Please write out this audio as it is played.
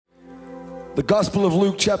The Gospel of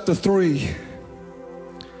Luke chapter 3,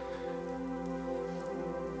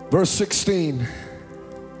 verse 16.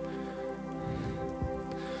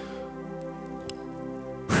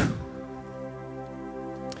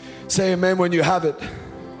 Say amen when you have it.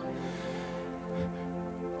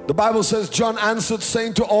 The Bible says, John answered,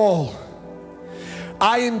 saying to all,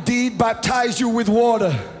 I indeed baptize you with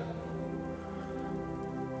water,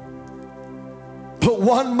 but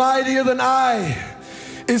one mightier than I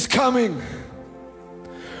is coming,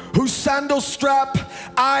 whose sandal strap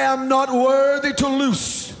I am not worthy to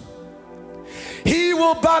loose. He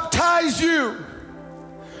will baptize you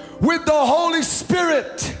with the Holy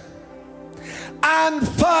Spirit and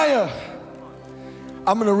fire.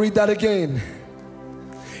 I'm going to read that again.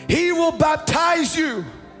 He will baptize you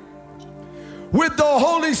with the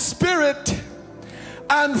Holy Spirit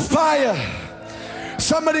and fire.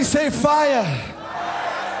 Somebody say fire.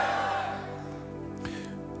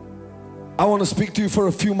 I want to speak to you for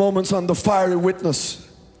a few moments on the fiery witness.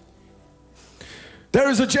 There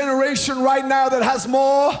is a generation right now that has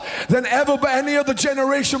more than ever any other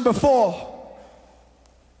generation before.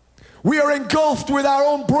 We are engulfed with our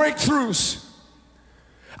own breakthroughs,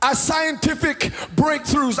 our scientific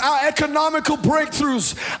breakthroughs, our economical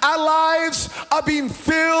breakthroughs. Our lives are being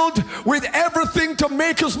filled with everything to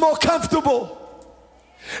make us more comfortable.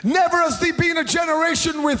 Never has there been a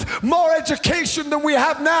generation with more education than we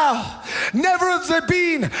have now. Never has there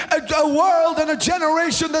been a world and a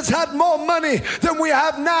generation that's had more money than we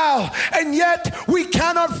have now. And yet we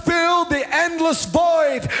cannot fill the endless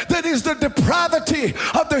void that is the depravity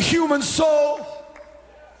of the human soul.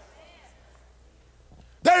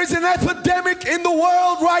 There is an epidemic in the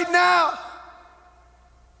world right now.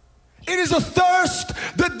 It is a thirst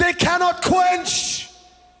that they cannot quench.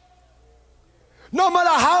 No matter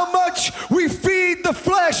how much we feed the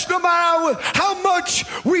flesh, no matter how much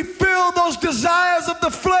we fill those desires of the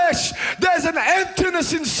flesh, there's an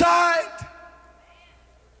emptiness inside.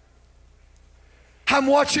 I'm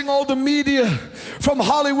watching all the media, from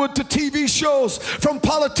Hollywood to TV shows, from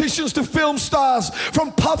politicians to film stars,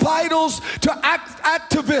 from pop idols to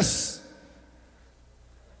activists.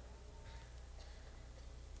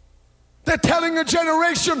 They're telling a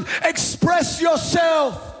generation, express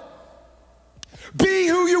yourself. Be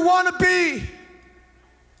who you want to be.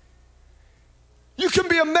 You can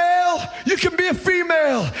be a male, you can be a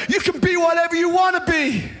female, you can be whatever you want to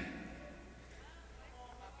be.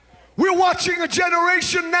 We're watching a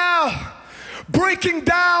generation now breaking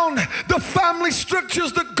down the family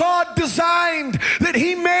structures that God designed, that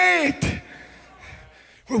He made.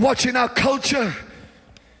 We're watching our culture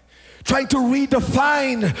trying to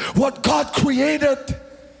redefine what God created.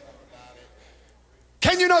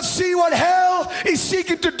 Can you not see what hell is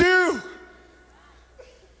seeking to do?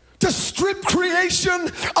 To strip creation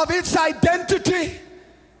of its identity.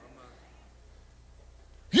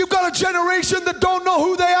 You've got a generation that don't know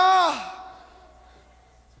who they are.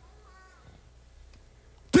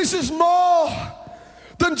 This is more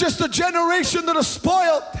than just a generation that is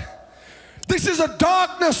spoiled. This is a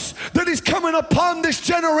darkness that is coming upon this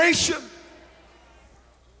generation.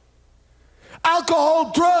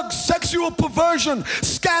 Alcohol, drugs, sexual perversion,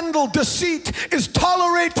 scandal, deceit is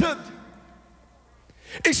tolerated.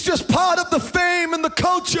 It's just part of the fame and the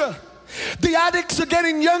culture. The addicts are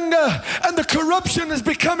getting younger and the corruption is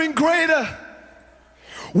becoming greater.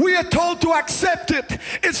 We are told to accept it.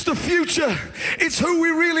 It's the future. It's who we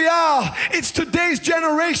really are. It's today's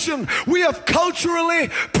generation. We have culturally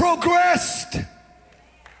progressed.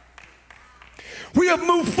 We have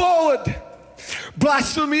moved forward.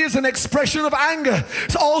 Blasphemy is an expression of anger.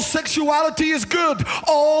 All sexuality is good.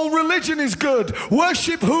 All religion is good.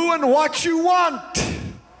 Worship who and what you want.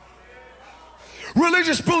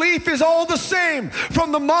 Religious belief is all the same.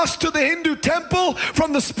 From the mosque to the Hindu temple,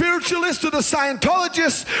 from the spiritualists to the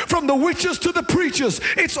Scientologists, from the witches to the preachers.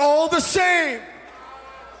 It's all the same.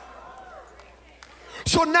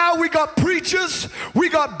 So now we got preachers, we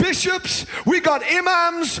got bishops, we got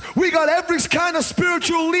imams, we got every kind of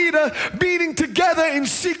spiritual leader meeting together in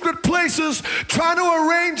secret places, trying to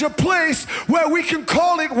arrange a place where we can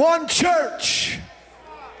call it one church.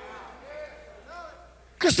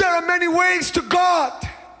 Because there are many ways to God.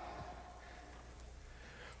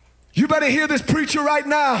 You better hear this preacher right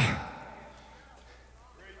now.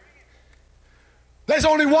 There's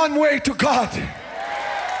only one way to God.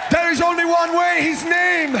 There is only one way. His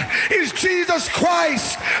name is Jesus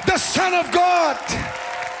Christ, the Son of God.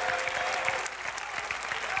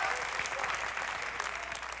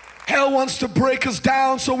 Hell wants to break us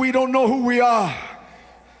down so we don't know who we are.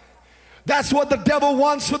 That's what the devil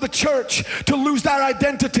wants for the church, to lose their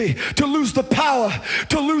identity, to lose the power,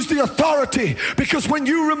 to lose the authority. Because when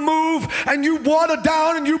you remove and you water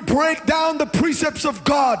down and you break down the precepts of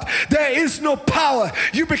God, there is no power.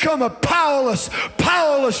 You become a powerless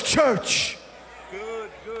church.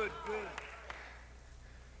 Good.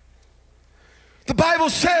 The Bible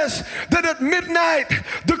says that at midnight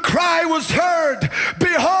the cry was heard,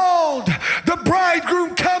 behold, the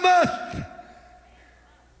bridegroom cometh.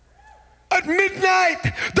 At midnight,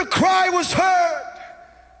 the cry was heard.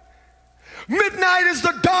 Midnight is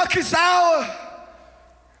the darkest hour.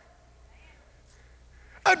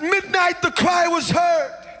 At midnight, the cry was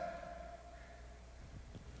heard.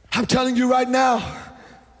 I'm telling you right now,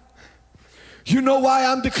 you know why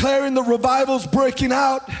I'm declaring the revival's breaking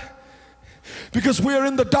out? Because we're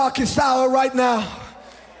in the darkest hour right now.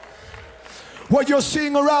 What you're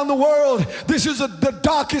seeing around the world, this is the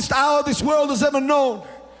darkest hour this world has ever known.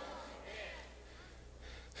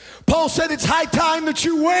 Paul said it's high time that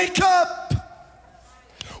you wake up.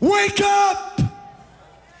 Wake up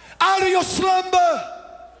out of your slumber.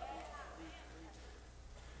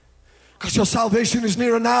 Because your salvation is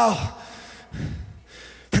nearer now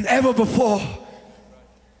than ever before.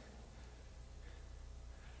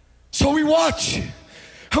 So we watch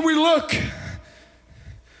and we look.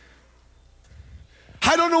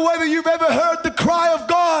 I don't know whether you've ever heard the cry of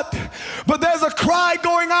God, but there's a cry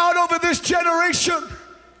going out over this generation.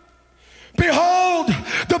 Behold,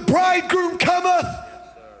 the bridegroom cometh.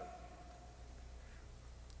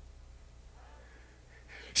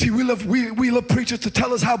 See, we love preachers to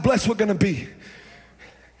tell us how blessed we're going to be.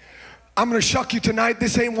 I'm going to shock you tonight.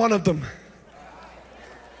 This ain't one of them.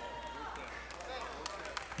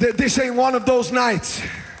 This ain't one of those nights.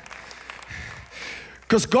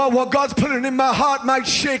 Because God, what God's putting in my heart might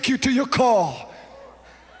shake you to your core.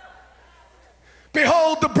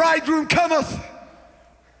 Behold, the bridegroom cometh.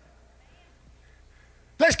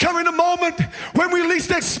 There's coming a moment when we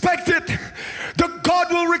least expect it, that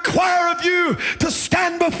God will require of you to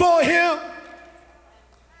stand before Him.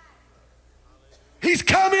 He's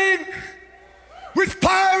coming with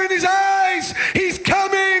fire in His eyes. He's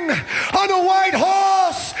coming on a white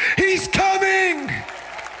horse. He's coming.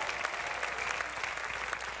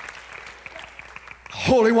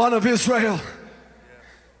 Holy One of Israel,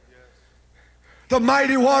 the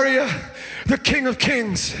mighty warrior, the King of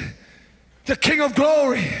Kings, the King of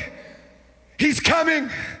glory. He's coming.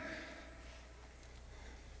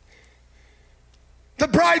 The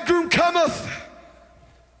bridegroom cometh.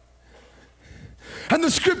 And the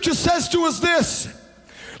scripture says to us this.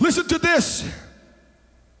 Listen to this.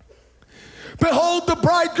 Behold, the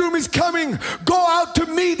bridegroom is coming. Go out to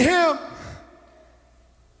meet him.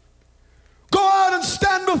 Go out and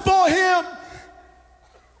stand before him.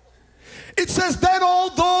 It says, then all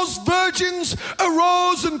those virgins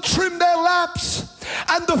arose and trimmed their lamps.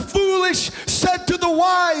 And the foolish said to the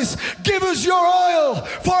wise, give us your oil,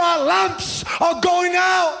 for our lamps are going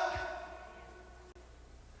out.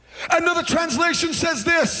 Another translation says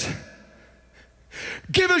this,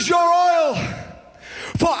 give us your oil,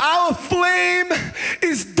 for our flame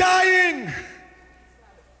is dying.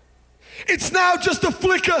 It's now just a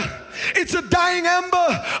flicker. It's a dying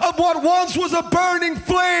ember of what once was a burning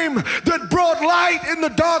flame that brought light in the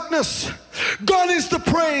darkness. Gone is the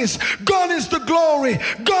praise. Gone is the glory.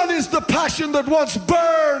 Gone is the passion that once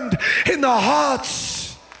burned in the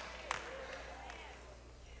hearts.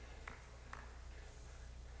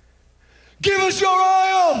 Give us your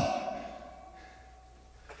oil.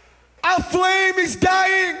 Our flame is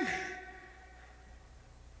dying.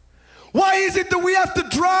 Why is it that we have to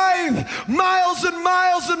drive miles and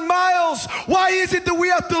miles and miles? Why is it that we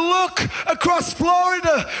have to look across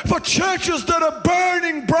Florida for churches that are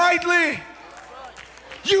burning brightly?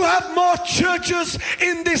 You have more churches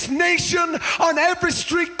in this nation on every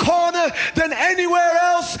street corner than anywhere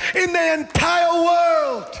else in the entire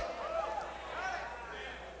world.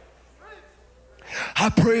 I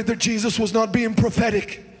pray that Jesus was not being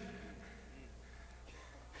prophetic,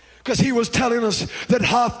 because he was telling us that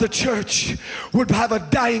half the church would have a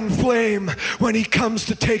dying flame when he comes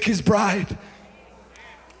to take his bride.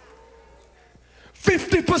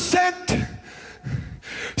 50%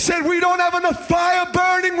 said we don't have enough fire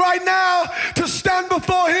burning right now to stand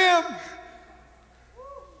before him.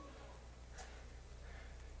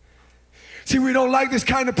 See, we don't like this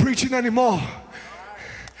kind of preaching anymore.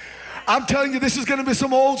 I'm telling you, this is going to be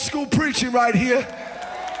some old school preaching right here.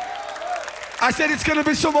 I said it's going to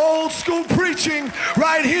be some old school preaching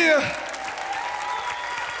right here.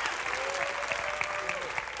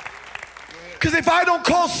 Because if I don't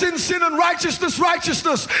call sin, sin, and righteousness,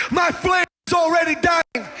 righteousness, my flame is already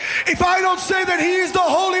dying. If I don't say that he is the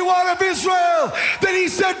Holy One of Israel, then he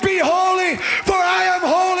said, be holy, for I am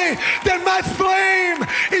holy, then my flame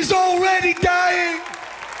is already dying.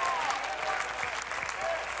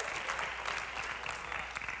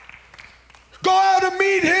 Go out and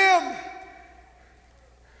meet him.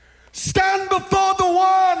 Stand before the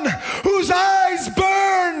one whose eyes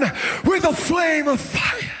burn with a flame of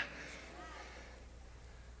fire.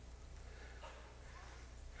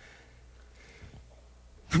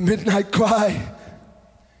 The midnight cry.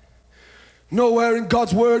 Nowhere in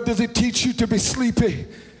God's word does it teach you to be sleepy,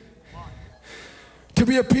 to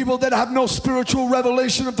be a people that have no spiritual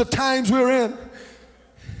revelation of the times we're in.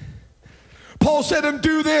 Paul said, and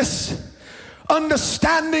do this,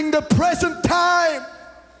 understanding the present time.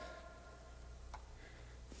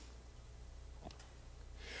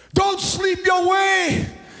 Don't sleep your way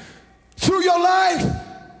through your life.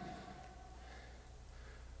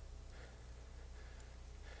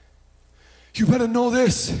 You better know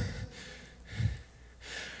this.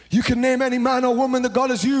 You can name any man or woman that God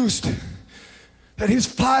has used, that his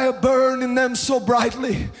fire burned in them so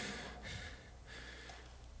brightly.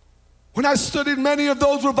 When I studied many of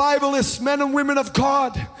those revivalists, men and women of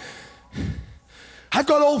God, I've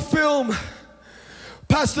got old film.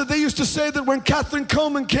 Pastor, they used to say that when Catherine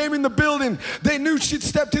Coleman came in the building, they knew she'd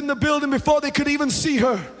stepped in the building before they could even see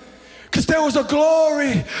her. Because there was a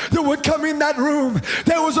glory that would come in that room.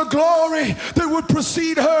 There was a glory that would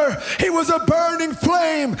precede her. He was a burning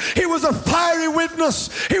flame. He was a fiery witness.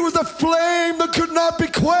 He was a flame that could not be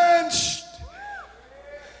quenched.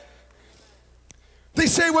 They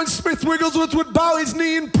say when Smith Wigglesworth would bow his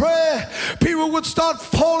knee in prayer, people would start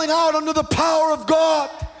falling out under the power of God.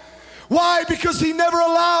 Why? Because he never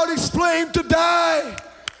allowed his flame to die.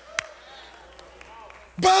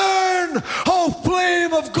 Burn, oh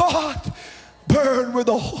flame of God, burn with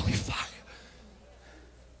a holy fire.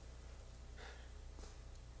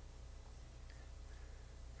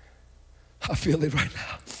 I feel it right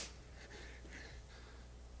now.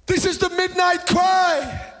 This is the midnight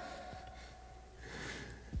cry.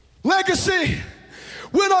 Legacy.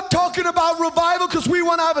 We're not talking about revival because we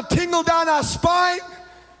want to have a tingle down our spine.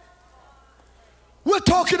 We're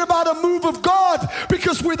talking about a move of God,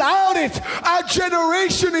 because without it, our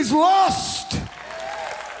generation is lost.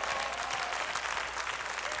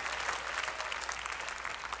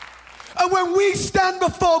 And when we stand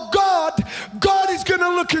before God, God is going to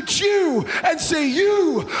look at you and say,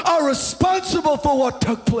 you are responsible for what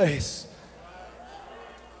took place.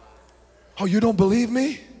 Oh, you don't believe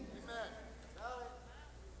me?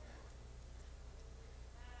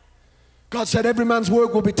 God said every man's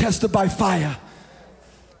work will be tested by fire.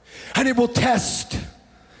 And it will test.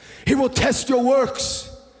 He will test your works.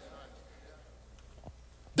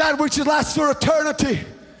 That which lasts for eternity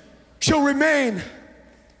shall remain.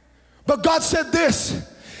 But God said this,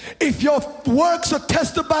 if your works are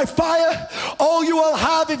tested by fire, all you will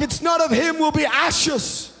have, if it's not of him, will be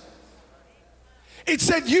ashes. It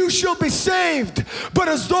said you shall be saved, but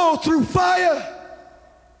as though through fire.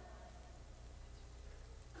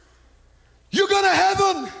 You go to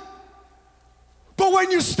heaven. But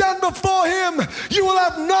when you stand before him, you will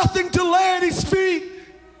have nothing to lay at his feet.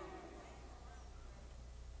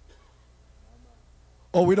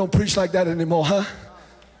 Oh, we don't preach like that anymore, huh?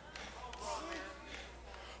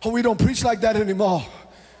 Oh, we don't preach like that anymore.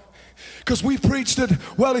 Because we preached that,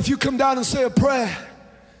 well, if you come down and say a prayer,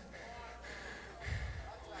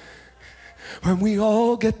 when we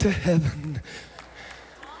all get to heaven.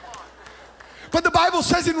 But the Bible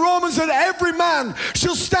says in Romans that every man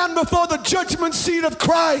shall stand before the judgment seat of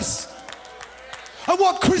Christ. And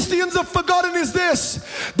what Christians have forgotten is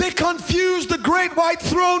this. They confuse the great white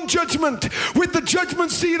throne judgment with the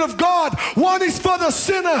judgment seat of God. One is for the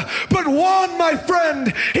sinner, but one, my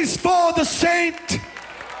friend, is for the saint.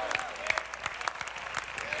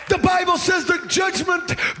 The Bible says that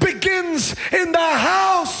judgment begins in the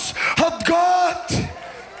house of God.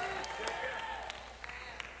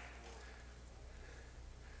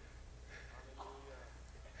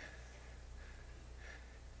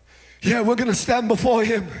 Yeah, we're going to stand before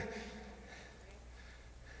him.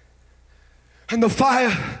 And the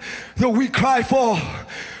fire that we cry for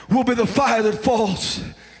will be the fire that falls.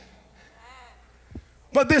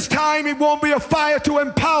 But this time it won't be a fire to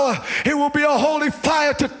empower. It will be a holy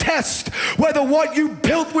fire to test whether what you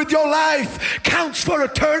built with your life counts for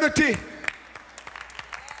eternity.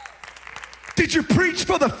 Did you preach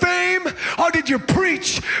for the fame, or did you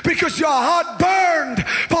preach because your heart burned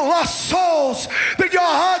for lost souls? That your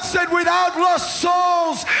heart said, without lost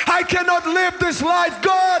souls, I cannot live this life.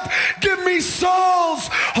 God, give me souls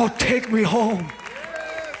or take me home.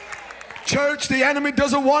 Church, the enemy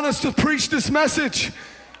doesn't want us to preach this message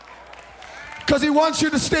because he wants you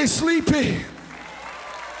to stay sleepy.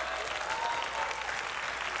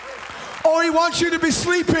 Or he wants you to be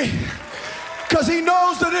sleepy because he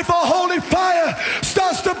knows that if a holy fire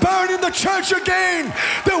starts to burn in the church again,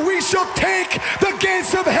 that we shall take the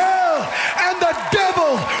gates of hell and the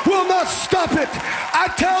devil will not stop it. I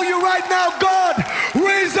tell you right now, God,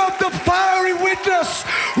 raise up the fiery witness.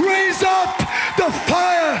 Raise up the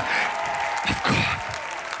fire of God.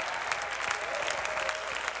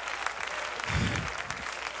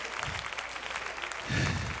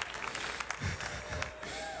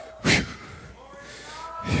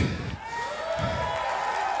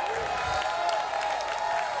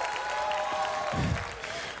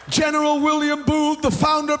 General William Booth, the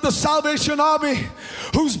founder of the Salvation Army,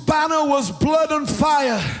 whose banner was blood and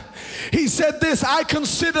fire, he said this: I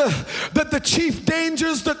consider that the chief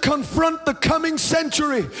dangers that confront the coming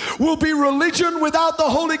century will be religion without the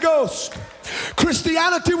Holy Ghost,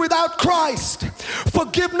 Christianity without Christ,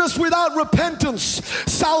 forgiveness without repentance,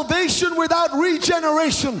 salvation without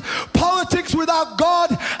regeneration, politics without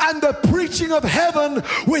God, and the preaching of heaven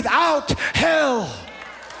without hell.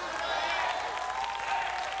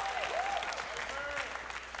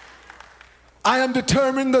 I am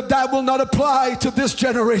determined that that will not apply to this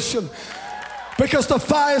generation, because the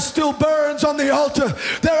fire still burns on the altar.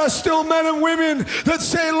 There are still men and women that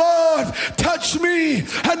say, Lord, touch me,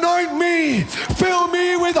 anoint me, fill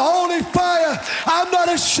me with holy fire. I'm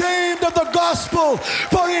not ashamed of the gospel,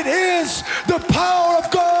 for it is the power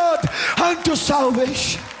of God unto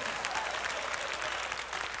salvation.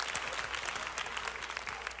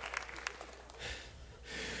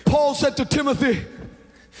 Paul said to Timothy,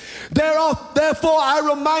 therefore I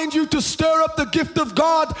remind you to stir up the gift of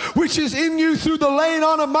God which is in you through the laying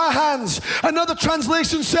on of my hands. Another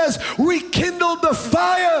translation says, rekindle the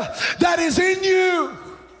fire that is in you.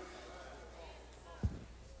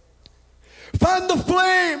 Fan the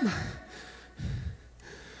flame.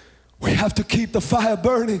 We have to keep the fire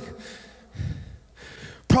burning.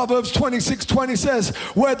 Proverbs 26:20 says,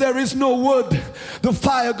 where there is no wood, the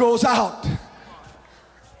fire goes out.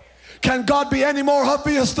 Can God be any more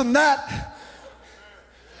obvious than that?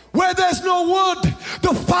 Where there's no wood,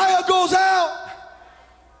 the fire goes out.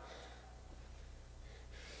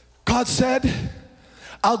 God said,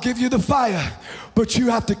 I'll give you the fire, but you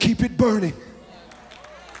have to keep it burning.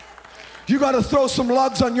 You got to throw some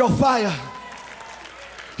logs on your fire.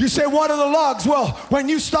 You say, what are the logs? Well, when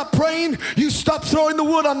you stop praying, you stop throwing the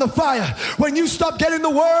wood on the fire. When you stop getting the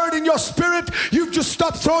word in your spirit, you just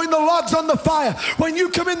stop throwing the logs on the fire. When you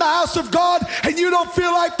come in the house of God and you don't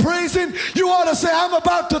feel like praising, you ought to say, I'm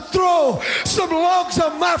about to throw some logs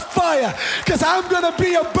on my fire, because I'm going to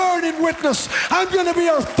be a burning witness. I'm going to be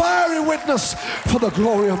a fiery witness for the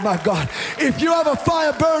glory of my God. If you have a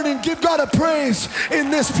fire burning, give God a praise in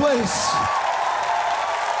this place.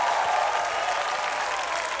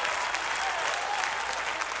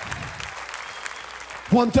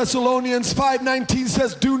 1 Thessalonians 5:19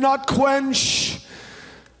 says, do not quench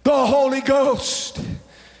the Holy Ghost.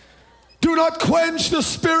 Do not quench the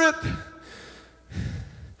Spirit.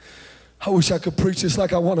 I wish I could preach this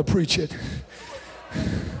like I want to preach it.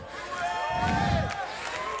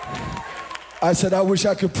 I said, I wish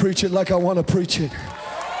I could preach it like I want to preach it.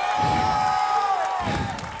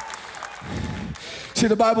 See,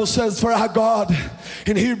 the Bible says, for our God,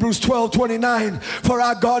 in Hebrews 12:29, for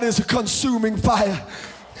our God is a consuming fire.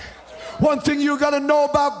 One thing you got to know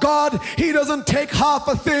about God, He doesn't take half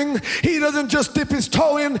a thing. He doesn't just dip His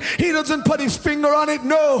toe in. He doesn't put His finger on it.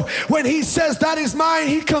 No, when He says that is mine,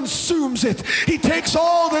 He consumes it. He takes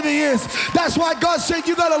all that He is. That's why God said,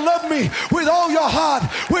 you got to love me with all your heart,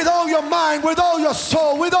 with all your mind, with all your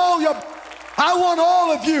soul, with all your... I want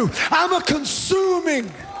all of you. I'm a consuming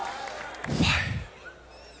fire.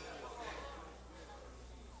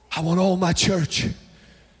 I want all my church.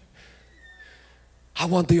 I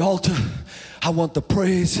want the altar. I want the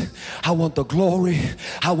praise. I want the glory.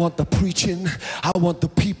 I want the preaching. I want the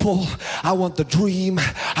people. I want the dream.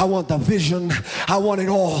 I want the vision. I want it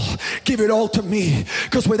all. Give it all to me,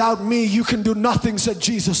 because without me you can do nothing, said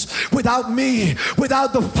Jesus. Without me,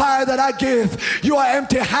 without the fire that I give, you are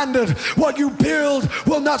empty-handed. What you build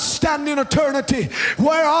will not stand in eternity.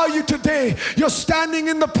 Where are you today? You're standing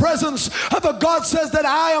in the presence of a God says that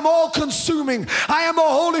I am all consuming. I am a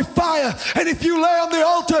holy fire, and if you lay on the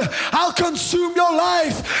altar, I'll consume your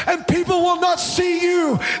life, and people will not see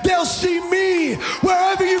you. They'll see me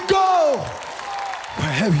wherever you go.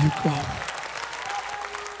 Wherever you go.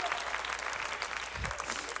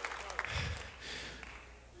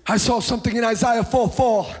 I saw something in Isaiah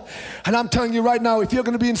 4:4. And I'm telling you right now, if you're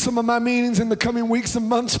going to be in some of my meetings in the coming weeks and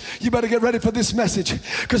months, you better get ready for this message.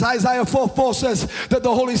 Because Isaiah 4:4 says that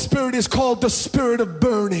the Holy Spirit is called the Spirit of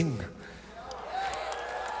burning.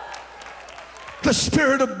 The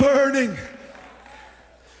Spirit of burning.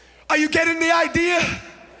 Are you getting the idea?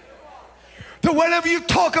 That whenever you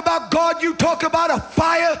talk about God, you talk about a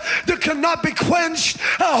fire that cannot be quenched,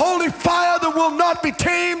 a holy fire that will not be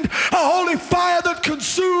tamed, a holy fire that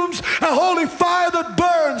consumes, a holy fire that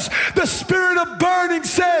burns. The Spirit of burning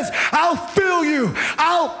says, I'll fill you,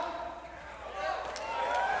 I'll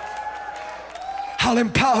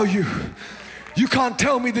empower you. You can't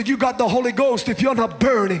tell me that you got the Holy Ghost if you're not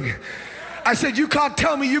burning. I said, you can't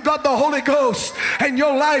tell me you got the Holy Ghost and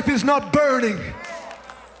your life is not burning.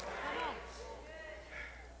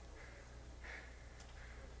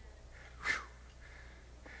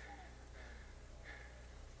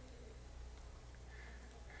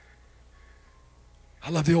 I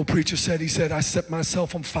love the old preacher said, he said, I set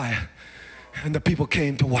myself on fire and the people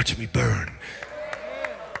came to watch me burn.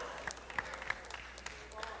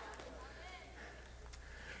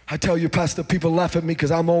 I tell you, Pastor, people laugh at me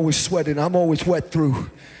because I'm always sweating. I'm always wet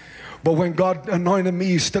through. But when God anointed me,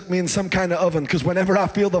 He stuck me in some kind of oven, because whenever I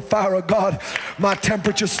feel the fire of God, my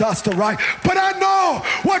temperature starts to rise. But I know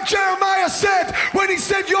what Jeremiah said when he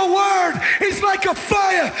said, your word is like a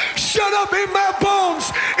fire shut up in my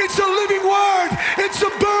bones. It's a living word. It's a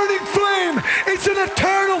burning flame. It's an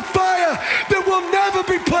eternal fire that will never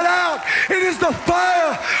be put out. It is the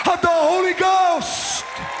fire of the Holy Ghost.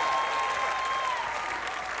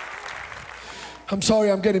 I'm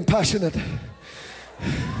sorry I'm getting passionate.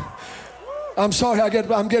 I'm sorry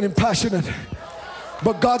I'm getting passionate.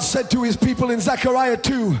 But God said to His people in Zechariah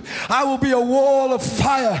 2, I will be a wall of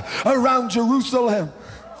fire around Jerusalem.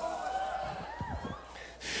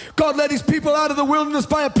 God led His people out of the wilderness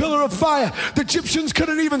by a pillar of fire. The Egyptians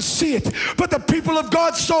couldn't even see it. But the people of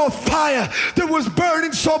God saw a fire that was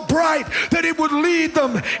burning so bright that it would lead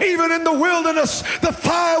them. Even in the wilderness, the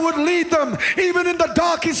fire would lead them. Even in the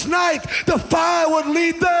darkest night, the fire would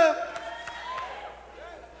lead them.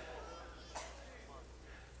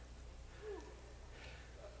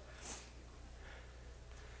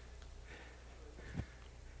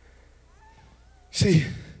 See,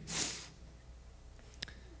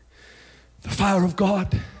 the fire of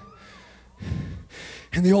God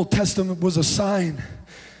in the Old Testament was a sign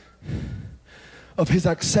of His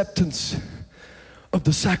acceptance of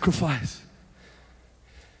the sacrifice.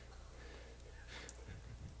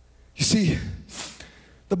 You see,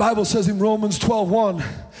 the Bible says in Romans 12:1,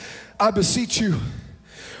 I beseech you,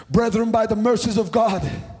 brethren, by the mercies of God,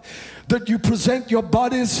 that you present your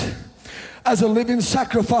bodies as a living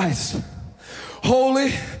sacrifice,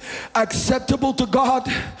 holy, acceptable to God,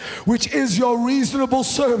 which is your reasonable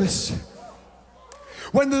service.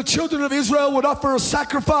 When the children of Israel would offer a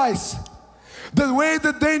sacrifice, the way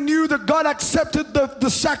that they knew that God accepted the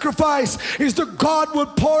sacrifice is that God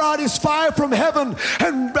would pour out His fire from heaven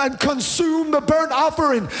and consume the burnt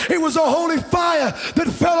offering. It was a holy fire that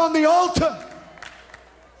fell on the altar.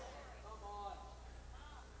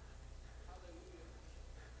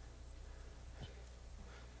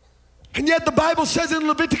 And yet the Bible says in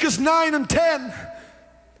Leviticus 9 and 10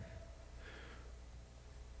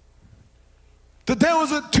 that there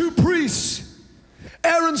was two priests,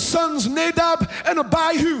 Aaron's sons Nadab and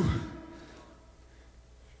Abihu.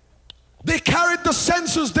 They carried the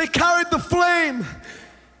censers, they carried the flame,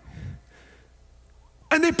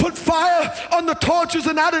 and they put fire on the torches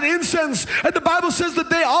and added incense. And the Bible says that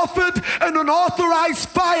they offered an unauthorized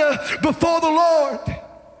fire before the Lord.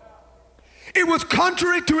 It was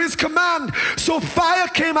contrary to His command. So fire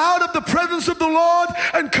came out of the presence of the Lord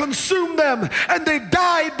and consumed them, and they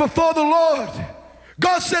died before the Lord.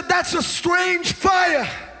 God said, that's a strange fire.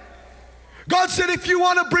 God said, if you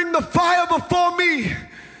want to bring the fire before me,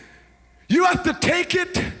 you have to take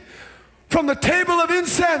it from the table of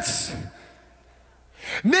incense.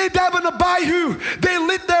 Nadab and Abihu, they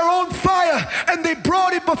lit their own fire and they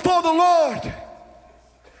brought it before the Lord.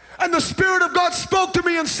 And the Spirit of God spoke to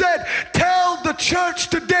me and said, tell the church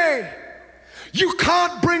today, you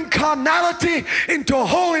can't bring carnality into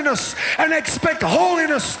holiness and expect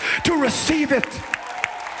holiness to receive it.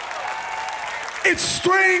 It's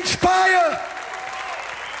strange fire.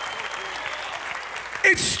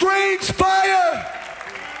 It's strange fire.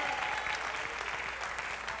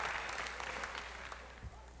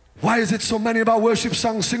 Why is it so many of our worship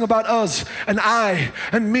songs sing about us and I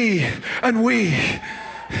and me and we?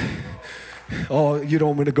 Oh, you don't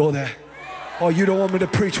want me to go there. Oh, you don't want me to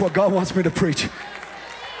preach what God wants me to preach.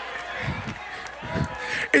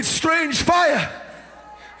 It's strange fire.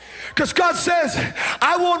 Because God says,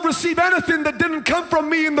 I won't receive anything that didn't come from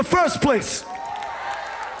me in the first place.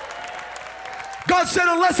 God said,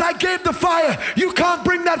 unless I gave the fire, you can't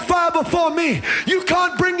bring that fire before me. You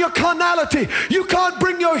can't bring your carnality. You can't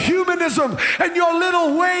bring your humanism and your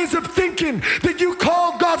little ways of thinking that you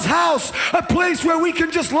call God's house a place where we can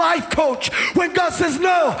just life coach. When God says,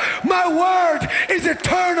 no, my word is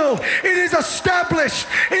eternal. It is established.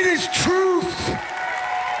 It is truth.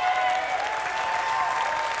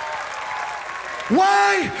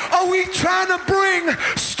 Why are we trying to bring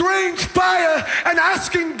strange fire and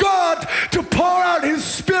asking God to pour out His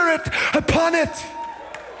Spirit upon it?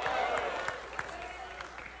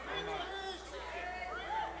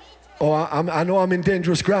 Oh, I know I'm in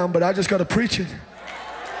dangerous ground, but I just got to preach it.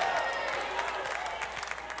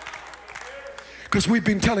 Because we've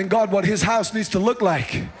been telling God what His house needs to look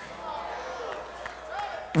like.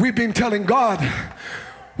 We've been telling God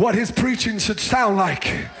what His preaching should sound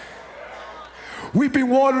like. We've been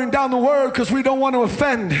watering down the word because we don't want to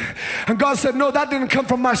offend. And God said, no, that didn't come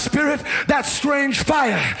from my spirit. That's strange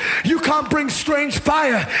fire. You can't bring strange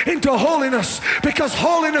fire into holiness, because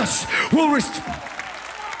holiness will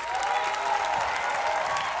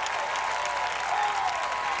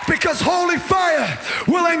because holy fire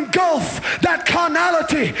will engulf that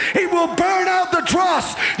carnality. It will burn out the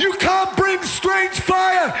dross. You can't bring strange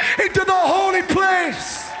fire into the holy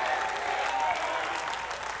place.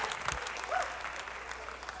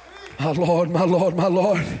 My Lord, my Lord, my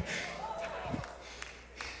Lord.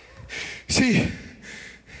 See,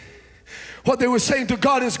 what they were saying to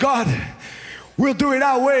God is, God, we'll do it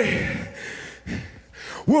our way.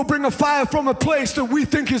 We'll bring a fire from a place that we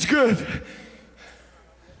think is good.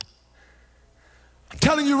 I'm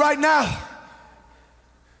telling you right now,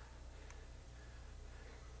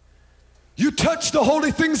 you touch the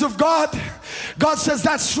holy things of God, God says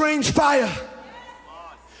that's strange fire.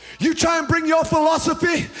 You try and bring your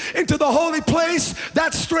philosophy into the holy place,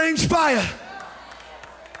 that's strange fire.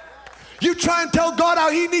 You try and tell God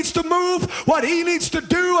how He needs to move, what He needs to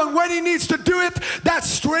do, and when He needs to do it, that's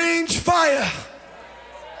strange fire.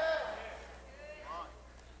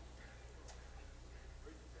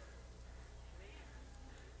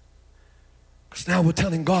 Because now we're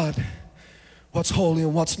telling God what's holy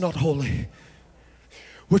and what's not holy.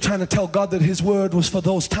 We're trying to tell God that His word was for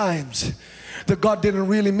those times. That God didn't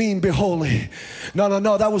really mean be holy. No,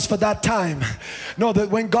 that was for that time. No,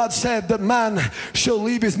 that when God said that man shall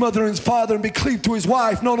leave his mother and his father and be cleaved to his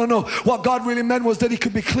wife. No. What God really meant was that he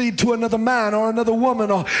could be cleaved to another man or another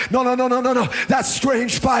woman. Or no. That's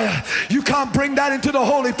strange fire. You can't bring that into the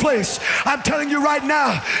holy place. I'm telling you right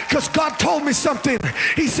now, because God told me something.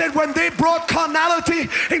 He said when they brought carnality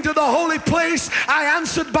into the holy place, I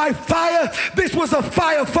answered by fire. This was a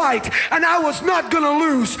firefight, and I was not going to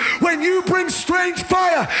lose. When you bring strange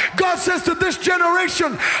fire, God says to this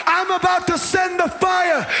generation, I'm about to send a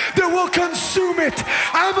fire that will consume it.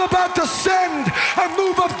 I'm about to send a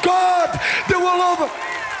move of God that will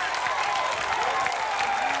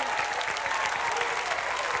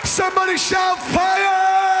Somebody shout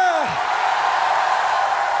fire!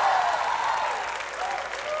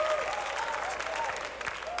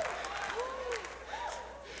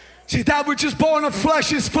 See, that which is born of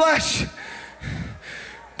flesh is flesh.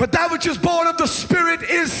 But that which is born of the Spirit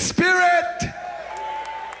is spirit.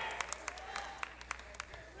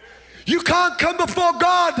 You can't come before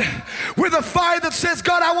God with a fire that says,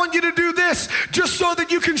 God, I want you to do this, just so that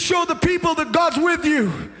you can show the people that God's with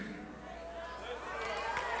you.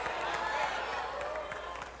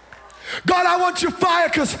 God, I want your fire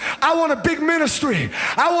because I want a big ministry.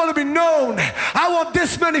 I want to be known. I want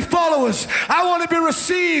this many followers. I want to be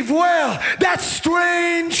received well. That's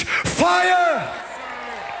strange fire.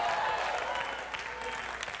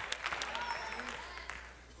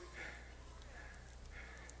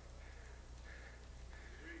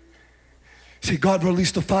 See, God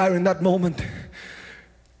released the fire in that moment.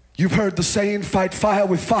 You've heard the saying, fight fire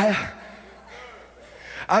with fire.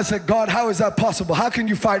 I said, God, how is that possible? How can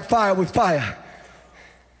you fight fire with fire?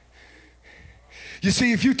 You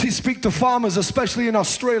see, if you speak to farmers, especially in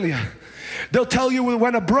Australia, they'll tell you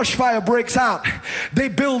when a brush fire breaks out, they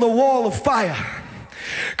build a wall of fire.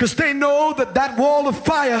 Because they know that that wall of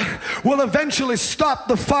fire will eventually stop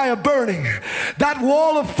the fire burning. That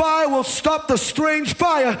wall of fire will stop the strange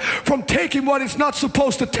fire from taking what it's not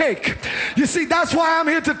supposed to take. You see, that's why I'm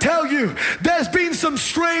here to tell you there's been some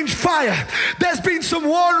strange fire. There's been some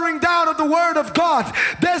watering down of the Word of God.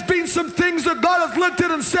 There's been some things that God has looked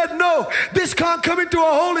at and said, no, this can't come into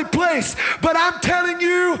a holy place. But I'm telling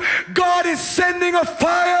you, God is sending a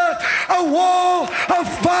fire, a wall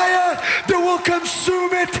of fire that will consume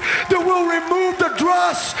it, that will remove the dross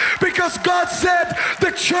us, because God said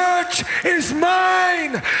the church is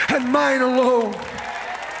mine and mine alone.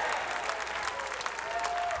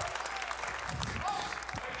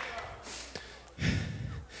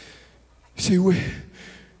 See, we're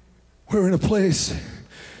in a place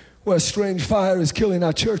where a strange fire is killing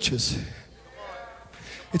our churches.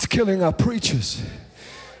 It's killing our preachers.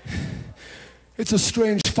 It's a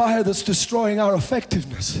strange fire that's destroying our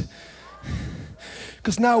effectiveness.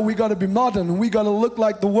 Because now we got to be modern and we got to look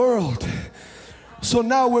like the world. So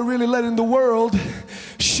now we're really letting the world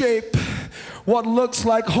shape what looks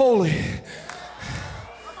like holy.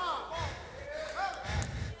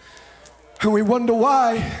 And we wonder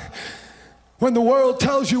why, when the world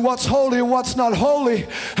tells you what's holy and what's not holy,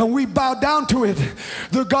 and we bow down to it,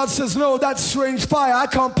 that God says, no, that's strange fire. I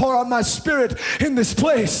can't pour out my spirit in this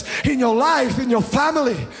place, in your life, in your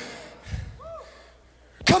family.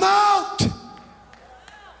 Come out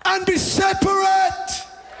and be separate.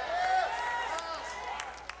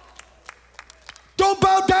 Don't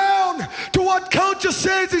bow down to what culture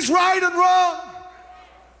says is right and wrong.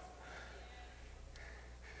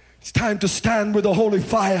 It's time to stand with the holy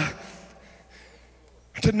fire,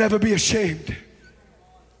 to never be ashamed.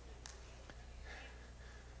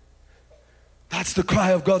 That's the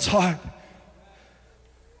cry of God's heart.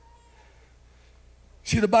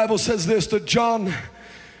 See, the Bible says this, that John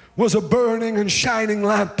was a burning and shining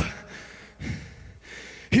lamp.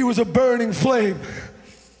 He was a burning flame.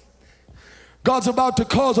 God's about to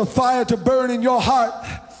cause a fire to burn in your heart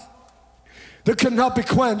that cannot be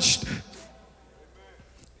quenched.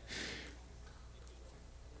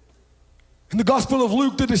 In the Gospel of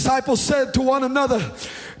Luke, the disciples said to one another,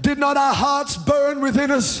 did not our hearts burn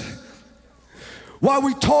within us while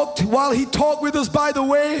he talked with us by the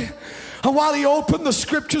way, and while he opened the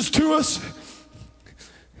scriptures to us?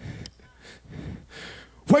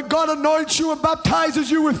 When God anoints you and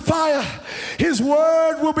baptizes you with fire, his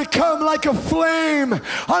word will become like a flame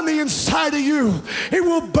on the inside of you. It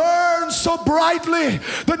will burn so brightly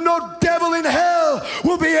that no devil in hell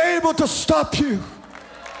will be able to stop you.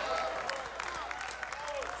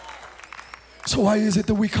 So why is it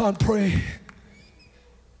that we can't pray?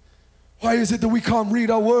 Why is it that we can't read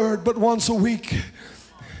our word but once a week?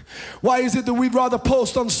 Why is it that we'd rather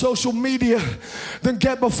post on social media than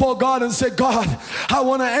get before God and say, God, I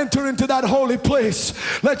want to enter into that holy place.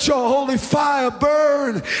 Let your holy fire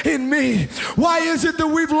burn in me. Why is it that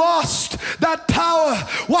we've lost that power?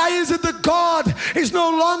 Why is it that God is no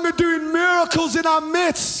longer doing miracles in our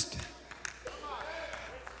midst?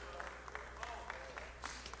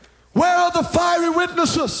 Where are the fiery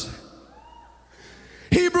witnesses?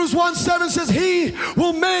 Hebrews 1:7 says he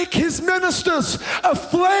will make his ministers a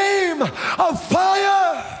flame of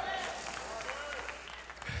fire.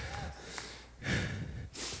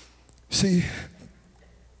 See,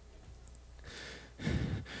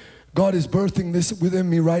 God is birthing this within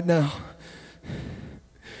me right now.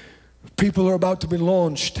 People are about to be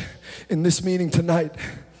launched in this meeting tonight.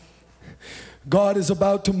 God is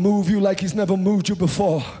about to move you like he's never moved you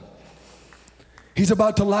before. He's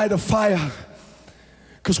about to light a fire,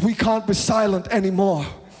 because we can't be silent anymore.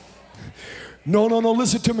 No,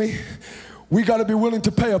 listen to me. We got to be willing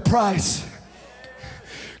to pay a price.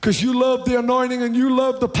 Because you love the anointing and you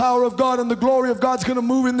love the power of God, and the glory of God's going to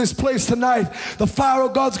move in this place tonight. The fire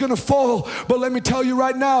of God's going to fall. But let me tell you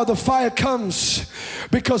right now, the fire comes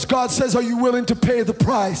because God says, are you willing to pay the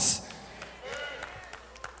price?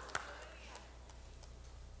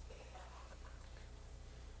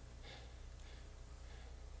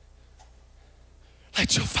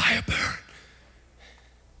 Let your fire burn.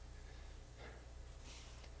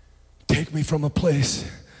 Take me from a place.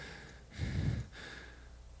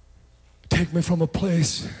 Take me from a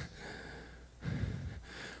place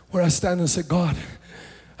where I stand and say, God,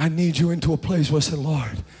 I need you, into a place where I say,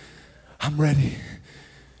 Lord, I'm ready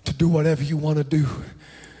to do whatever you want to do,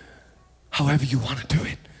 however you want to do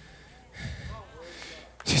it.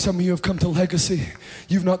 See, some of you have come to Legacy.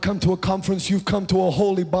 You've not come to a conference. You've come to a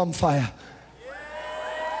holy bonfire.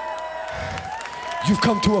 You've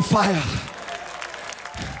come to a fire,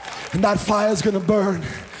 and that fire is going to burn.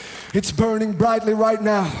 It's burning brightly right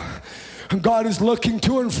now, and God is looking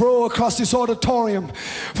to and fro across this auditorium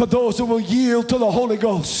for those who will yield to the Holy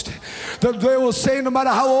Ghost, that they will say, no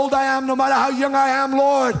matter how old I am, no matter how young I am,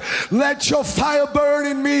 Lord, let your fire burn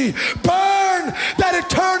in me. Burn that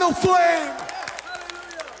eternal flame.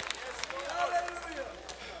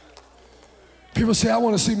 People say, I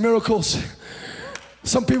want to see miracles.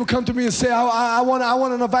 Some people come to me and say, I want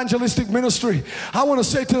an evangelistic ministry. I want to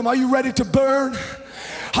say to them, are you ready to burn?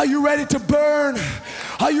 Are you ready to burn?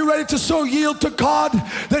 Are you ready to so yield to God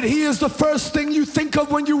that He is the first thing you think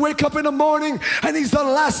of when you wake up in the morning, and He's the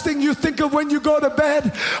last thing you think of when you go to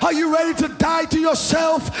bed? Are you ready to die to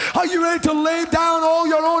yourself? Are you ready to lay down all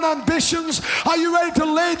your own ambitions? Are you ready to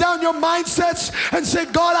lay down your mindsets and say,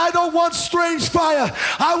 God, I don't want strange fire.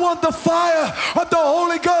 I want the fire of the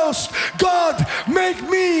Holy Ghost. God, make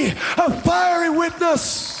me a fiery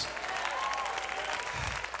witness.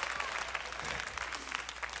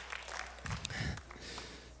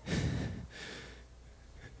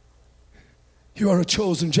 You are a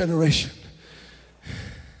chosen generation,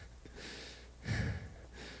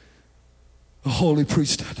 a holy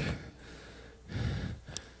priesthood.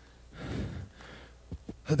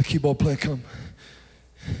 Let the keyboard player come.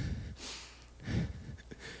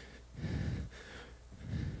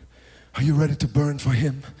 Are you ready to burn for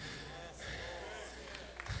Him?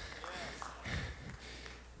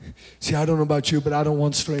 See, I don't know about you, but I don't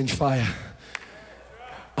want strange fire.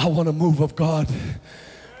 I want a move of God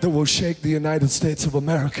that will shake the United States of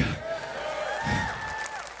America.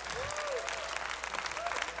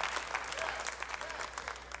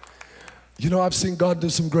 You know, I've seen God do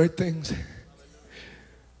some great things.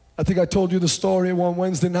 I think I told you the story one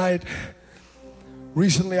Wednesday night.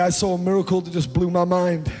 Recently I saw a miracle that just blew my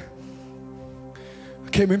mind. I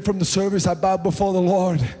came in from the service, I bowed before the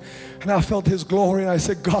Lord, and I felt His glory, and I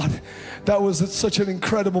said, God, that was such an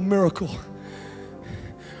incredible miracle.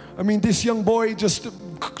 I mean, this young boy, just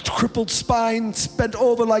crippled spine, bent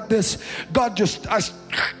over like this. God just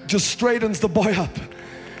straightens the boy up.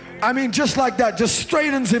 I mean, just like that, just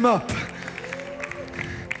straightens him up.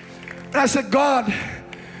 And I said, God,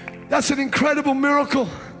 that's an incredible miracle.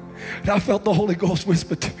 And I felt the Holy Ghost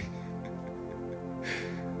whisper to me,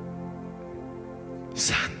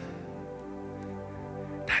 son,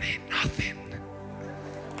 that ain't nothing.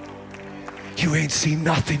 You ain't seen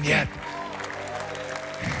nothing yet.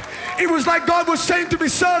 It was like God was saying to me,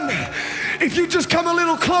 son, if you just come a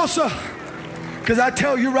little closer. Because I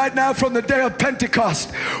tell you right now, from the day of Pentecost,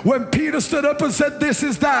 when Peter stood up and said, this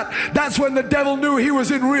is that, that's when the devil knew he was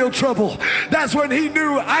in real trouble. That's when he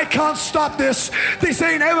knew, I can't stop this. This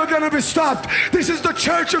ain't ever going to be stopped. This is the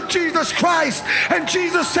church of Jesus Christ. And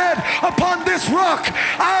Jesus said, upon this rock,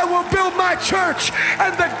 I will build my church,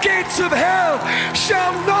 and the gates of hell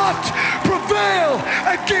shall not prevail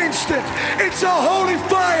against it. It's a holy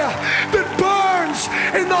fire that burns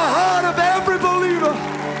in the heart of every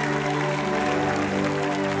believer.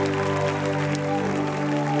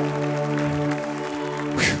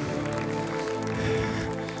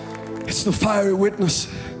 It's the fiery witness.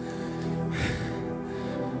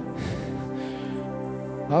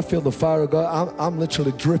 I feel the fire of God. I'm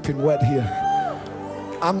literally dripping wet here.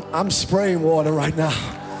 I'm spraying water right now.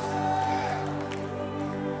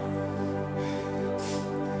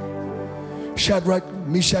 Shadrach,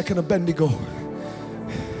 Meshach, and Abednego.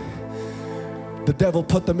 The devil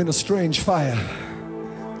put them in a strange fire.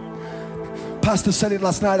 Pastor said it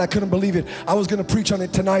last night. I couldn't believe it. I was going to preach on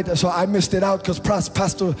it tonight, so I missed it out because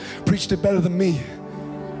Pastor preached it better than me.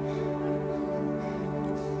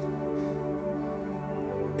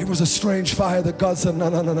 It was a strange fire that God said, no,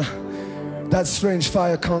 no, no, no. That strange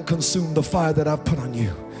fire can't consume the fire that I've put on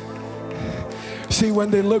you. See,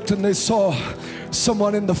 when they looked and they saw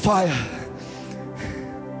someone in the fire,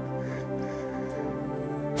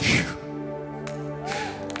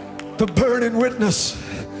 the burning witness.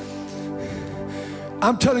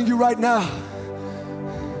 I'm telling you right now,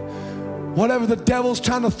 whatever the devil's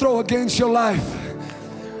trying to throw against your life,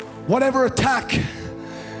 whatever attack,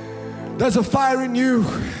 there's a fire in you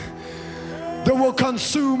that will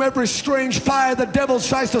consume every strange fire the devil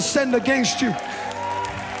tries to send against you.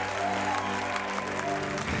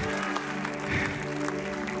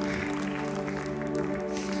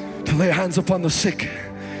 To lay hands upon the sick,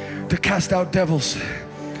 to cast out devils,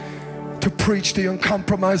 to preach the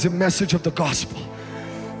uncompromising message of the gospel.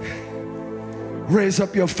 Raise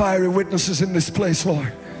up your fiery witnesses in this place,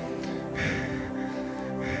 Lord.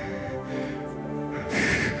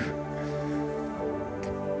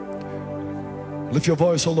 Lift your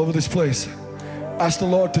voice all over this place. Ask the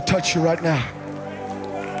Lord to touch you right now.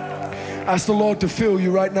 Ask the Lord to fill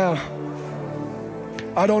you right now.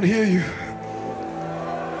 I don't hear you.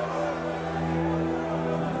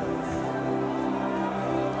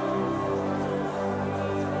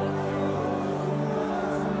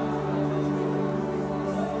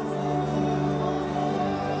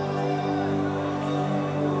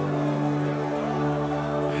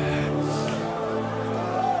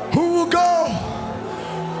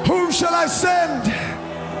 Shall I send?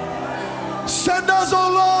 Send us, O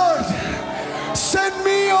Lord. Send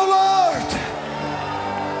me, O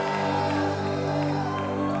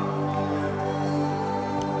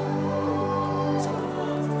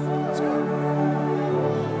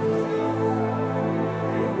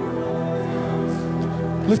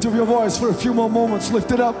Lift up your voice for a few more moments.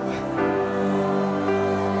 Lift it up.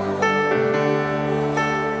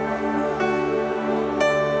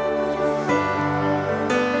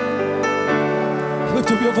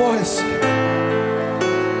 Lift up your voice.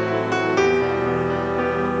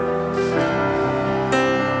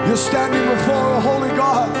 You're standing before a holy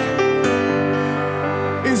God.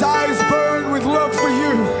 His eyes burn with love for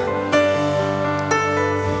you.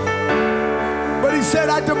 But he said,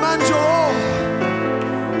 I demand your all.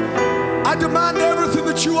 I demand everything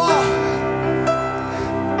that you are.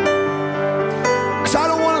 Because I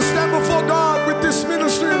don't want to stand before God with this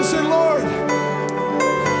ministry and say, Lord,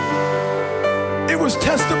 it was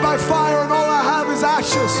tested by fire and all I have is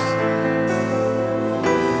ashes.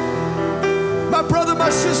 My brother, my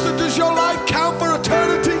sister, does your life count for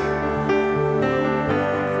eternity?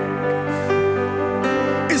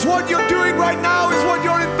 Is what you're doing right now, is what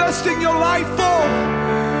you're investing your life for?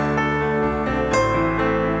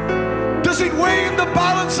 Does it weigh in the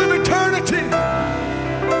balance of eternity?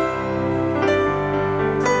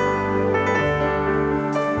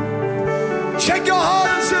 Check your heart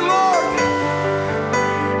and say, Lord,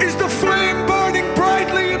 is the flame burning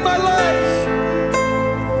brightly in my life?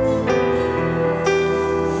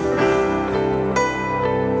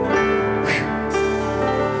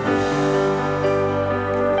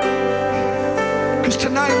 Because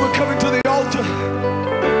tonight we're coming to the altar.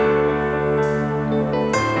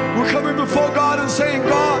 We're coming before God and saying,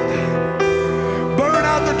 God, burn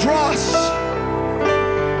out the dross.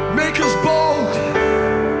 Make us bold.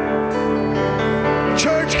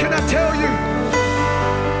 Church, can I tell you,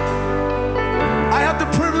 I have the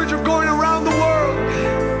privilege of going around the world.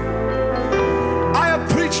 I have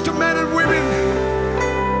preached to men and women.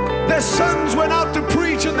 Their sons went out to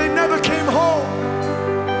preach and they never came home.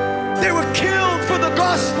 They were killed for the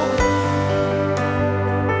gospel.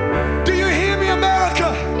 Do you hear me,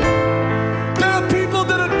 America? There are people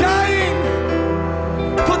that are dying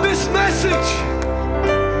for this message.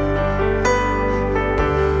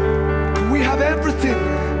 We have everything.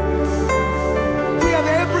 We have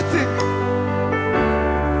everything.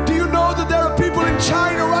 Do you know that there are people in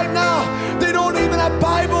China right now, they don't even have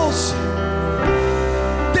Bibles.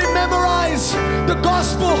 They memorize the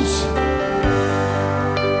Gospels.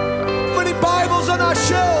 Many Bibles on our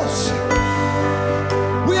shelves.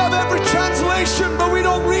 We have every translation, but we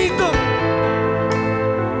don't read them.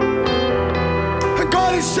 And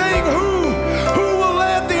God is saying, who will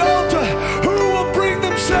lay at the altar? Who will bring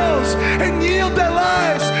themselves and yield their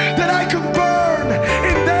lives that I can burn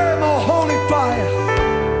in them a holy fire?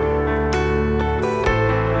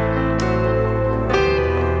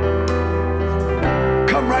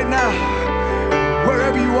 Come right now.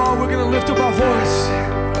 Wherever you are, we're going to lift up our voice.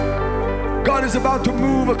 God is about to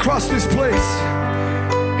move across this place.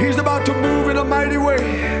 He's about to move in a mighty way.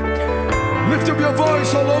 Lift up your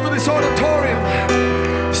voice all over this auditorium.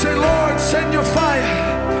 Say, Lord, send your fire.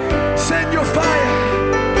 Send your fire.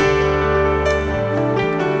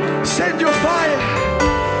 Send your fire.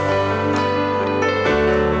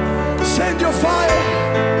 Send your fire.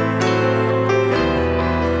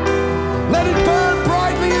 Let it burn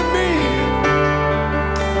brightly in me.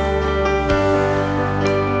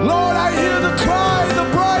 Lord, I hear the cry, the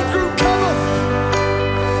bridegroom cometh.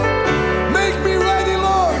 Make me ready,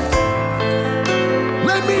 Lord.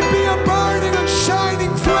 Let me be a burning and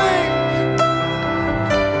shining flame.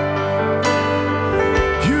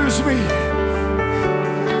 Use me.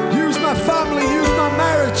 Use my family. Use my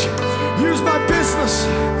marriage. Use my business.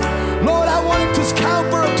 Lord, I want it to count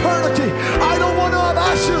for eternity. I don't want to have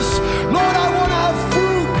ashes. Lord, I want to have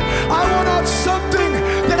fruit. I want to have something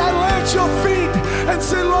that I lay at your feet and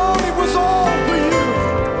say, Lord, it was all for you.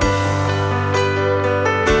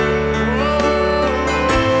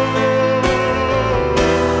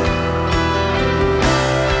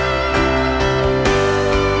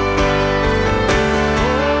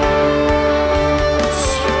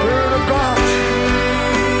 Spirit of God,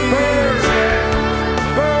 burn,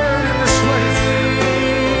 burn in this place,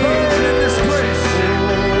 burn in this place,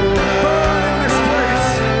 burn in this place.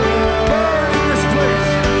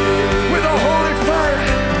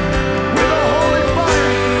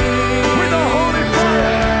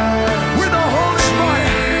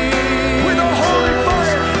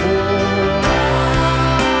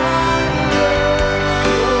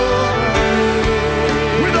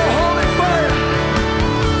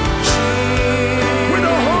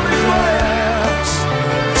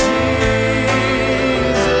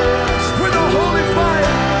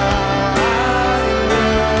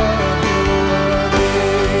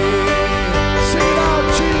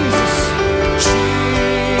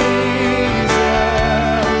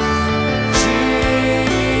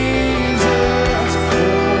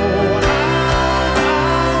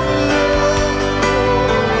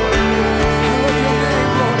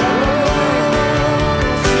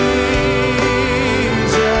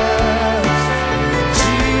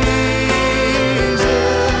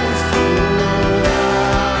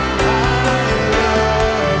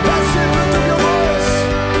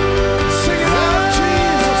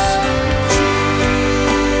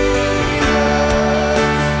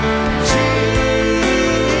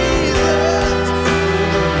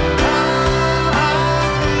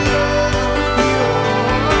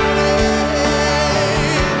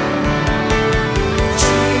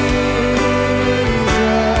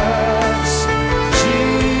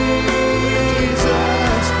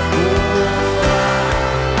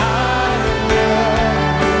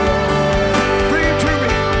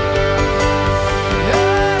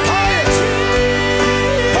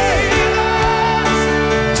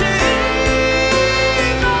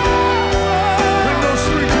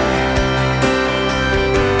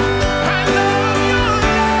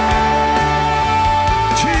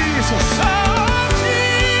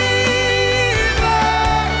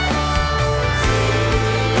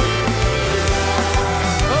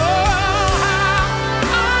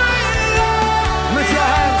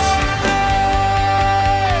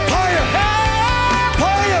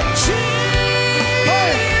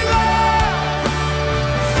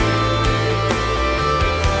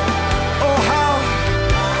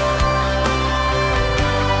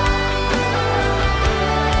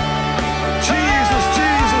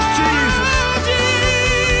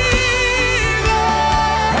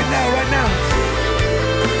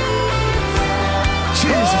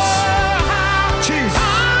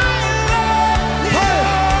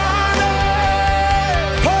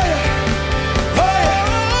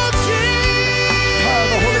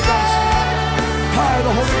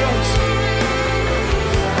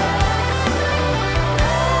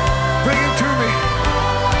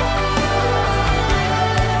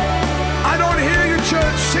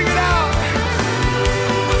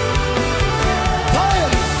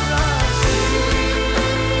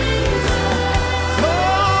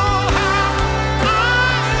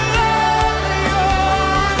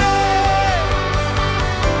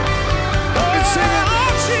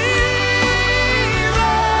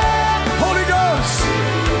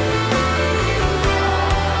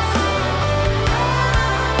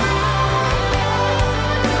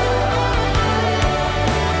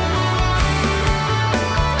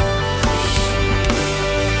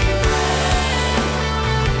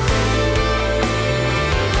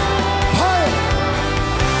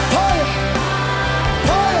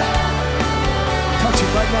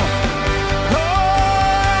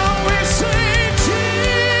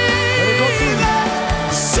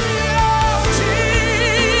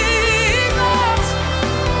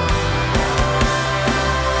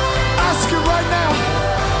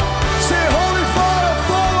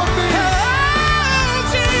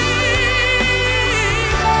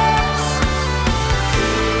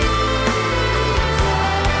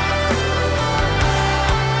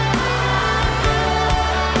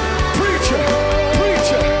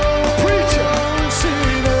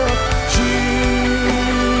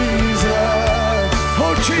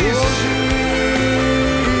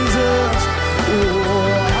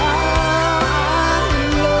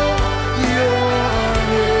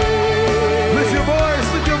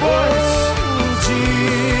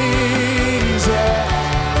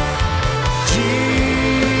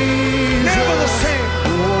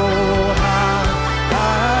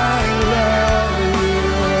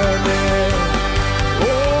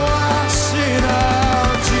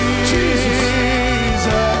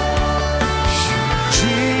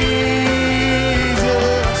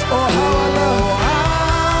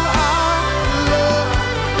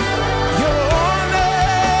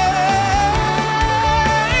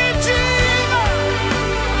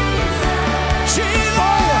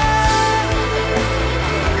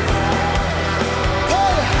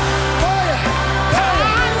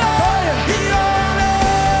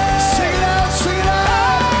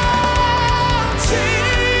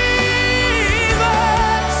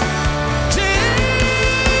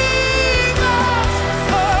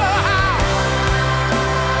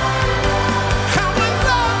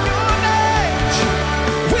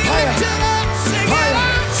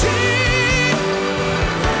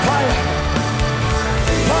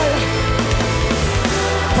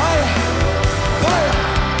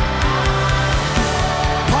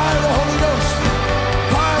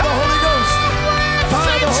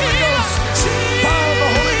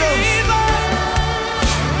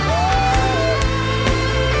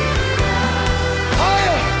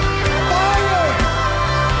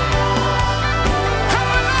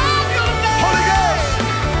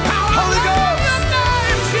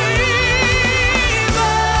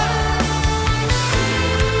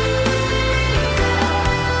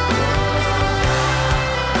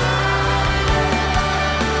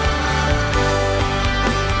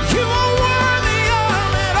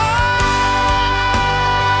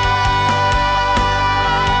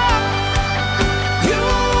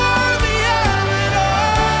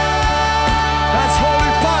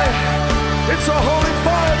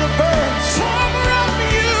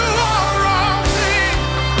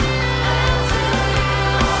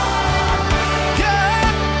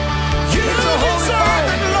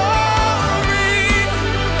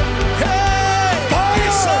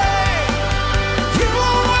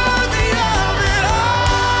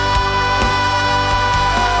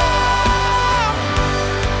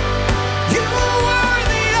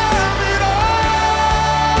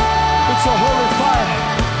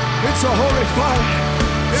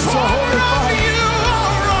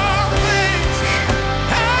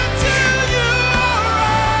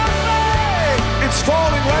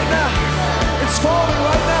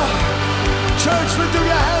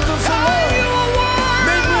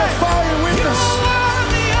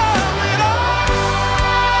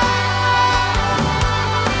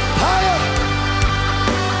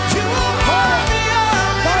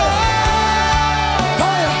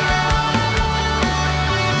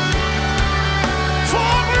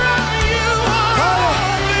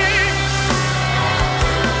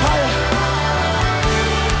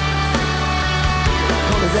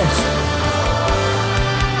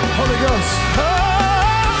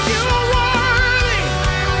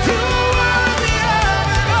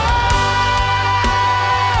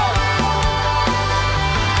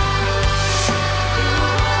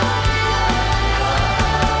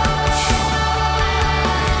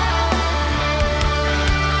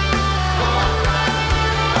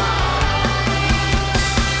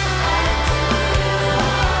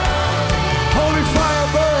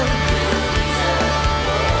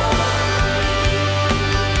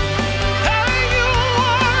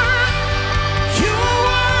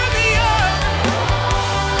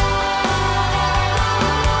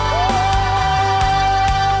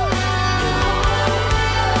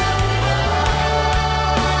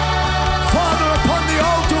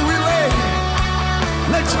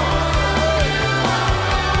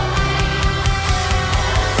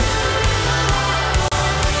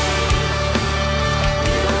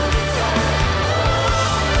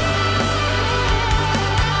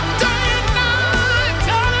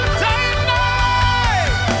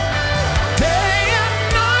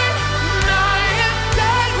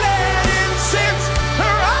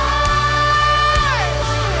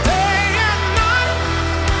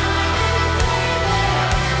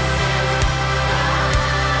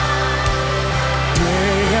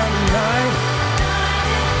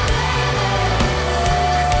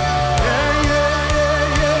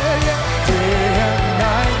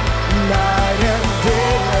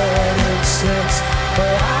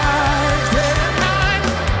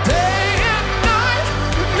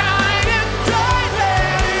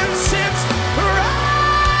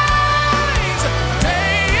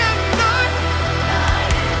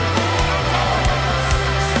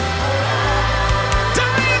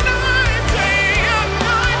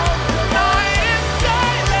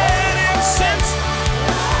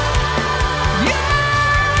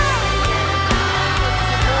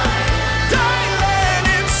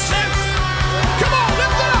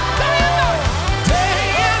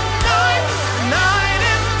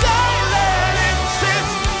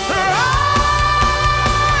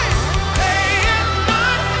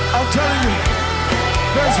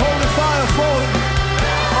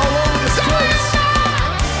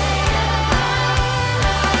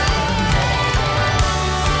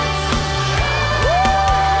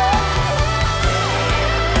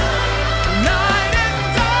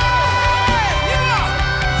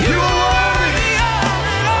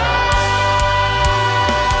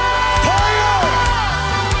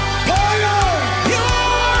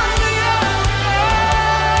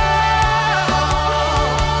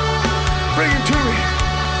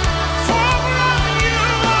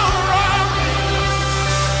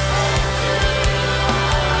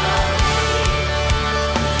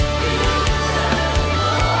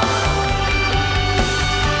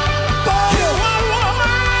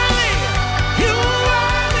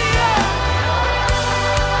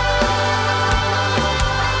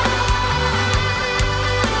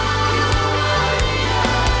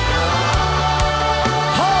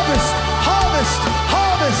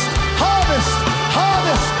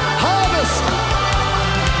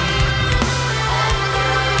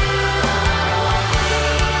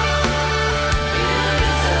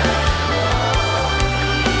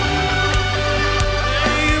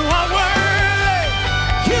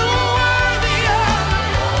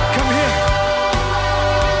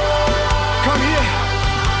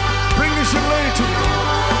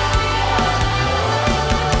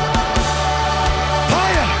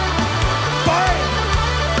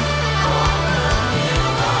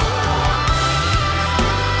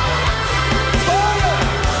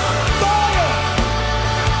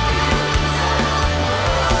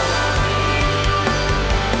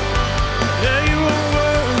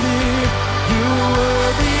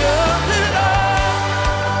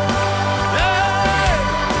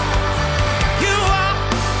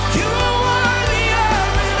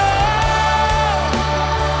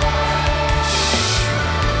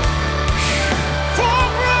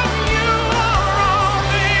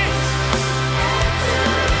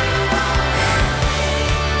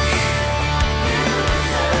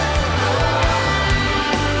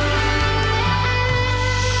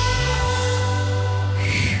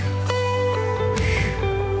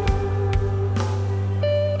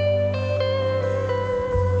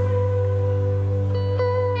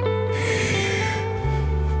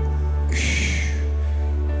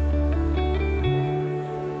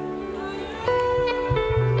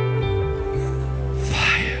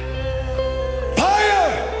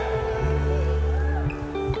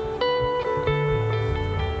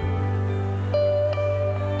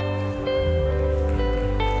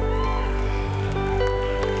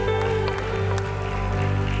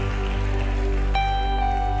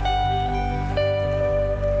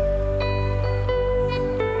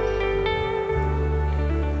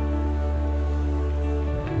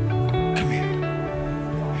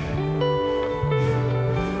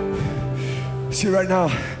 see right now,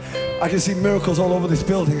 I can see miracles all over this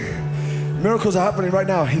building. Miracles are happening right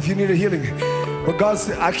now if you need a healing. But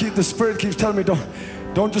the Spirit keeps telling me,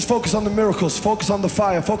 don't just focus on the miracles, focus on the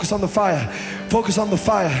fire, focus on the fire, focus on the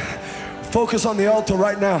fire, focus on the altar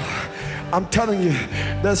right now. I'm telling you,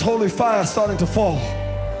 there's holy fire starting to fall.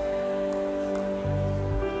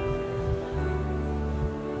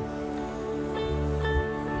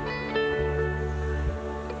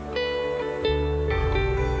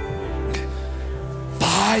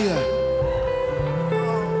 Fire.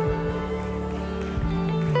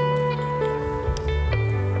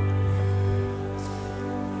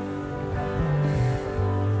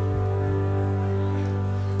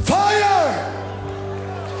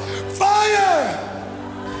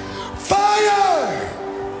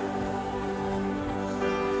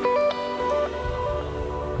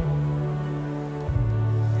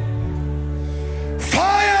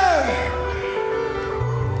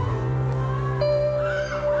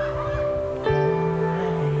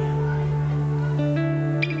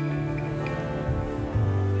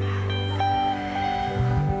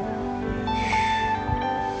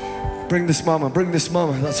 Bring this mama, bring this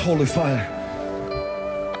mama. That's holy fire.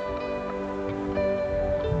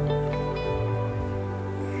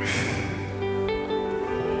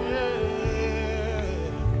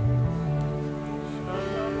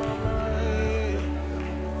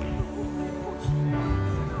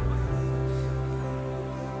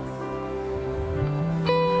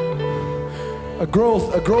 A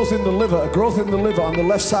growth in the liver, a growth in the liver on the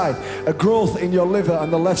left side, a growth in your liver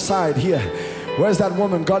on the left side here. Where's that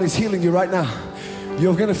woman? God is healing you right now.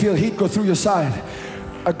 You're going to feel heat go through your side.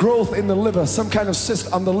 A growth in the liver, some kind of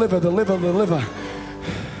cyst on the liver, the liver.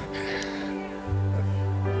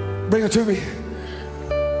 Bring it to me.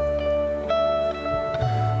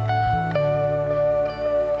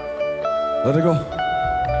 Let it go.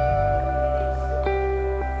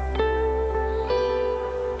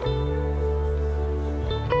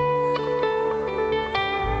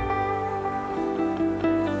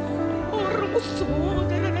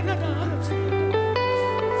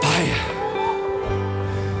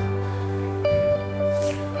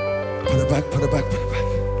 Put it back.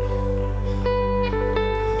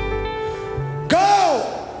 Go!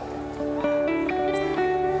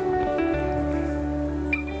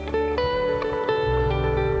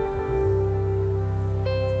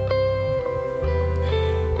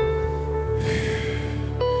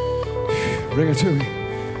 Bring it to me.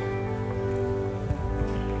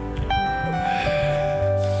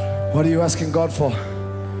 What are you asking God for?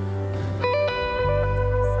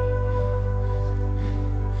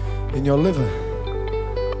 In your liver.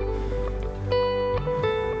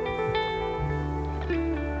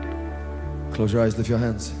 Close your eyes, lift your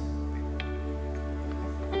hands.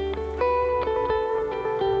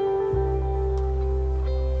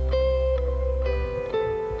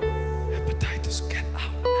 Hepatitis, get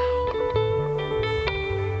out now.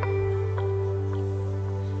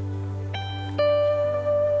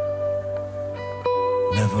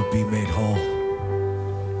 Never be made whole.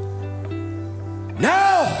 Now!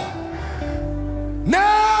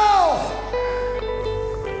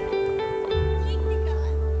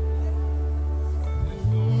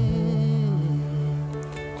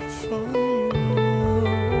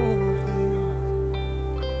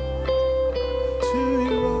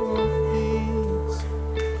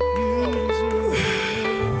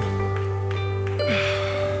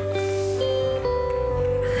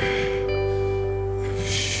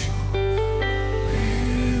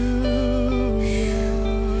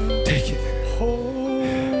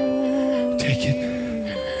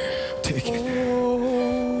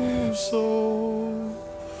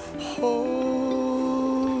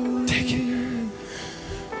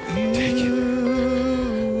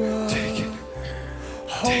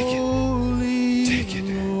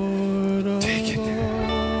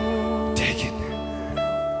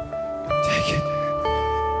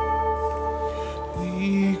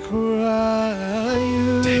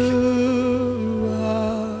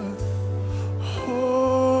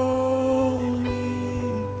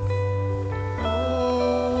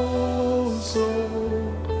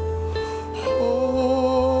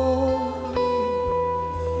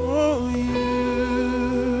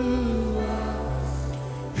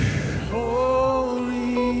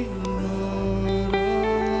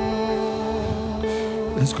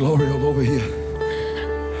 There's glory all over here.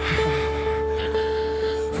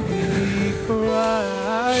 We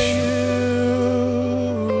cry, you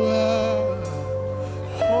are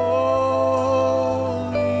holy,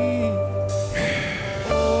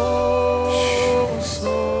 oh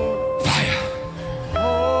so fire,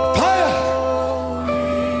 fire,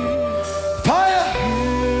 fire.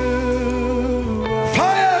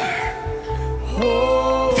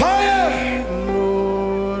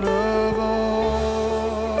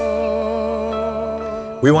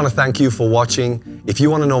 We want to thank you for watching. If you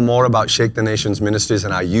want to know more about Shake the Nations Ministries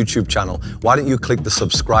and our YouTube channel, why don't you click the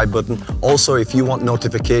subscribe button? Also, if you want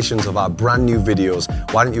notifications of our brand new videos,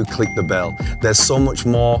 why don't you click the bell? There's so much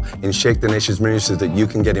more in Shake the Nations Ministries that you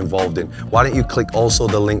can get involved in. Why don't you click also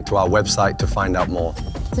the link to our website to find out more?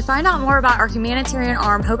 To find out more about our humanitarian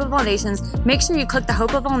arm, Hope of All Nations, make sure you click the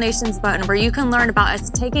Hope of All Nations button where you can learn about us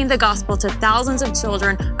taking the gospel to thousands of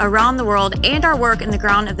children around the world and our work in the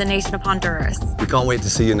ground of the nation of Honduras. We can't wait to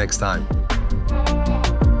see you next time.